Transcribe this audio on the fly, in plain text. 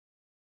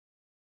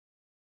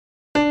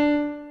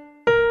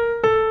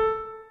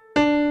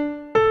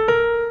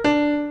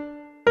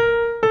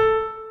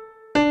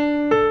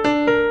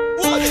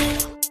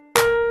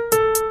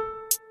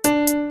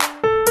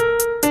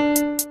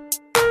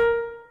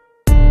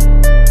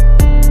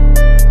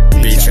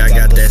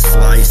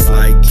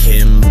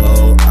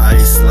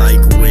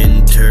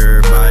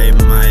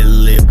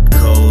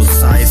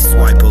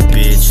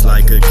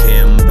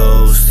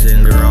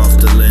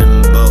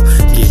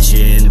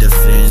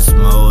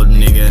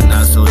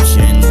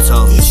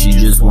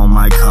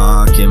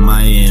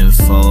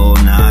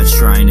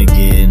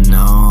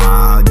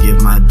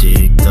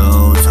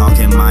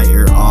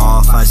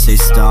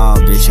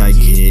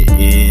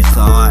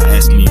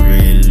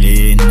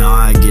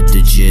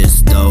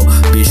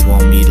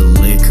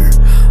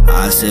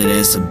said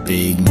that's a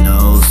big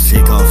no.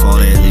 Sick off all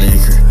that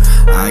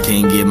liquor, I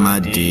can't get my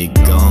dick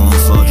gone.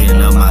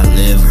 Fucking up my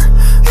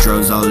liver,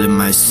 drugs all in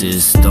my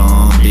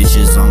system.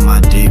 Bitches on my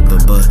dick,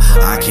 but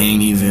I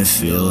can't even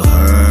feel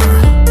her.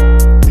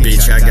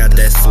 Bitch, I got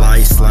that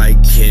slice like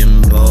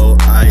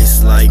KIMBO,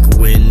 ice like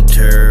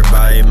winter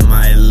by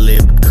my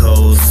lip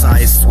coat.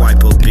 Side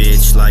swipe a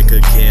bitch like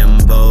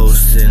AKIMBO,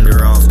 send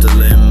her off to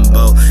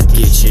limbo.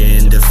 Get you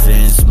in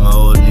defense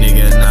mode,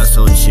 nigga, not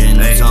so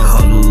gentle.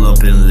 Huddle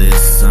up and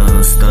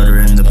listen, stutter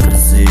in the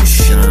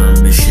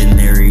position.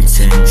 Missionary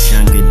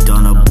tension, get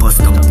done up,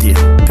 bust, I'm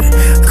dipping.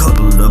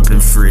 Cuddled up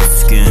and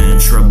frisking,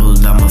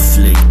 troubled, I'm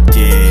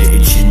afflicted.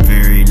 Itching,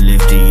 very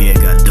lifted, yeah,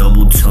 got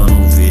double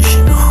tunnel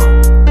vision.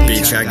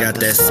 Bitch, I got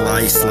that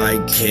slice like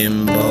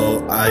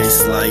KIMBO,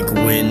 ice like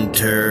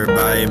winter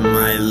by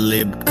my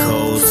lip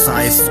coat.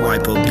 Side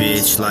swipe a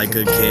bitch like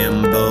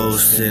AKIMBO,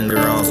 send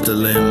her off to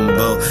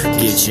limbo.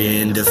 Get you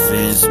in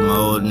defense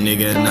mode,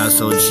 nigga, not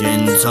so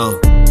gentle.